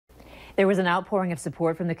There was an outpouring of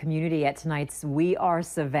support from the community at tonight's We Are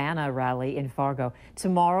Savanna rally in Fargo.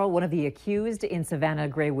 Tomorrow, one of the accused in Savanna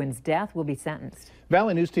Graywind's death will be sentenced.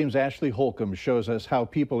 Valley News Team's Ashley Holcomb shows us how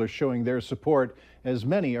people are showing their support as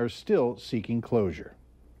many are still seeking closure.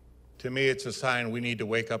 To me, it's a sign we need to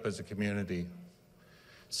wake up as a community.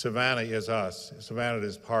 Savanna is us. Savanna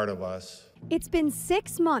is part of us. It's been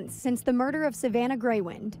 6 months since the murder of Savanna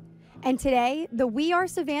Graywind. And today, the We Are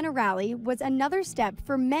Savanna rally was another step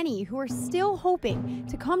for many who are still hoping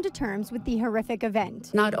to come to terms with the horrific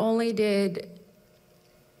event. Not only did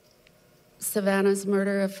Savanna's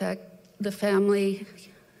murder affect the family,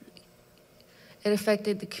 it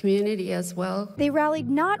affected the community as well. They rallied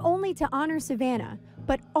not only to honor Savanna,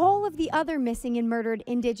 but all of the other missing and murdered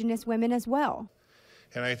Indigenous women as well.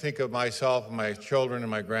 And I think of myself and my children and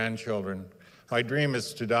my grandchildren. My dream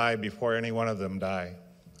is to die before any one of them die.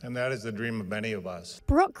 And that is the dream of many of us.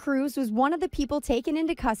 Brooke Cruz was one of the people taken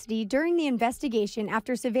into custody during the investigation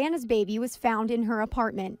after Savanna's baby was found in her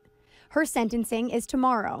apartment. Her sentencing is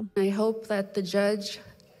tomorrow. I hope that the judge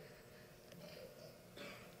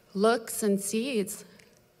looks and sees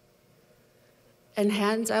and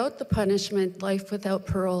hands out the punishment, life without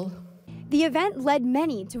parole. The event led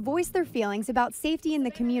many to voice their feelings about safety in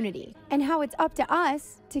the community and how it's up to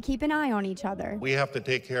us to keep an eye on each other. We have to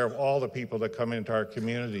take care of all the people that come into our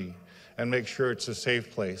community and make sure it's a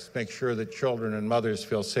safe place, make sure that children and mothers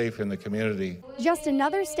feel safe in the community. Just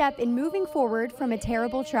another step in moving forward from a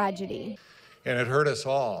terrible tragedy. And it hurt us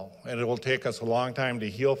all, and it will take us a long time to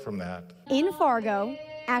heal from that. In Fargo,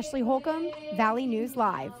 Ashley Holcomb, Valley News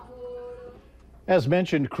Live. As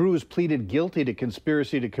mentioned, Cruz pleaded guilty to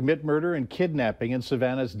conspiracy to commit murder and kidnapping in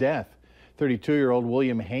Savanna's death. 32-year-old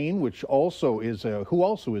William Hain, who also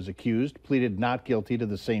is accused, pleaded not guilty to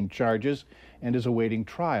the same charges and is awaiting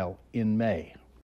trial in May.